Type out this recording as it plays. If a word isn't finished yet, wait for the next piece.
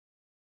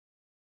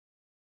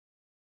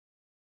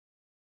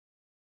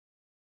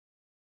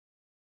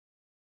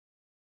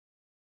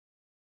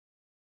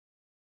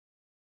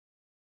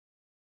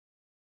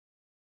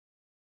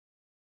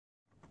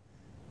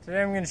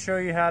Today I'm going to show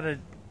you how to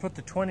put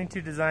the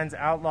 22 Designs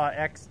Outlaw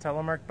X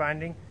telemark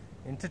binding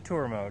into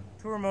tour mode.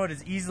 Tour mode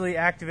is easily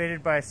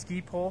activated by a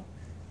ski pole.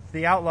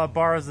 The Outlaw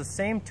borrows the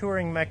same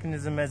touring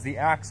mechanism as the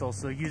axle,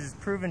 so it uses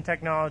proven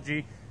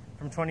technology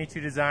from 22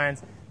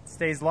 Designs. It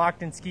stays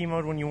locked in ski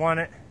mode when you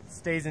want it,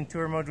 stays in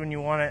tour mode when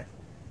you want it.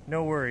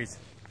 No worries.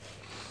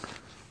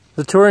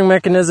 The touring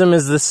mechanism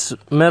is this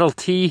metal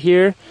T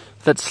here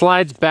that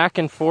slides back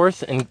and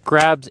forth and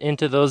grabs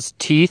into those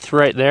teeth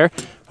right there.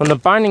 When the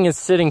binding is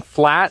sitting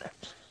flat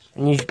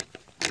and you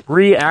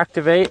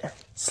reactivate,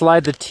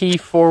 slide the T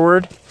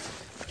forward,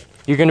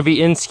 you're going to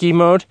be in ski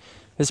mode.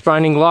 This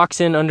binding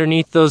locks in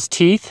underneath those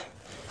teeth.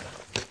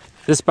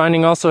 This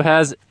binding also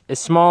has a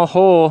small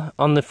hole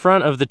on the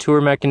front of the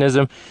tour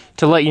mechanism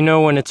to let you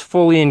know when it's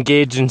fully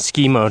engaged in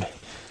ski mode.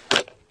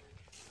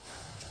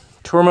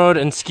 Tour mode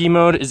and ski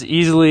mode is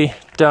easily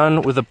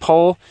done with a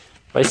pole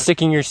by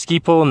sticking your ski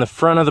pole in the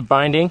front of the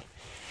binding,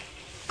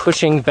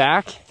 pushing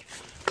back,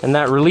 and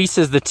that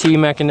releases the T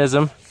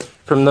mechanism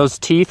from those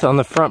teeth on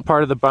the front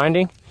part of the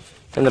binding,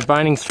 and the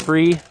binding's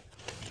free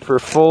for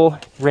full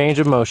range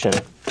of motion.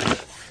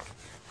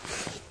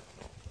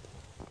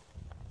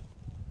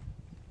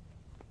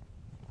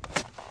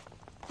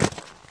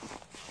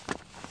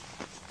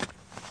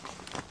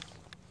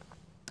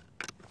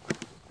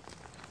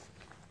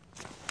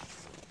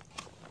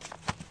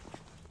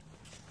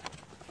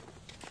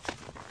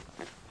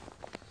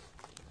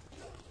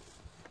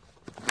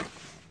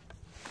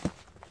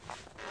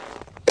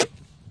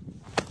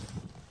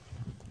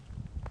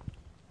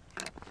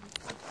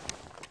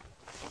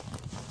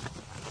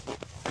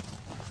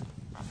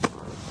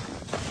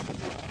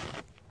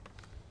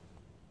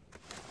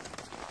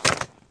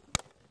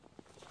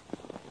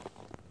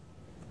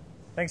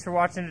 Thanks for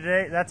watching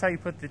today. That's how you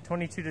put the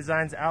 22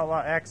 Designs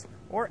Outlaw X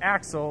or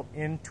AXL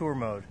in tour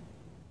mode.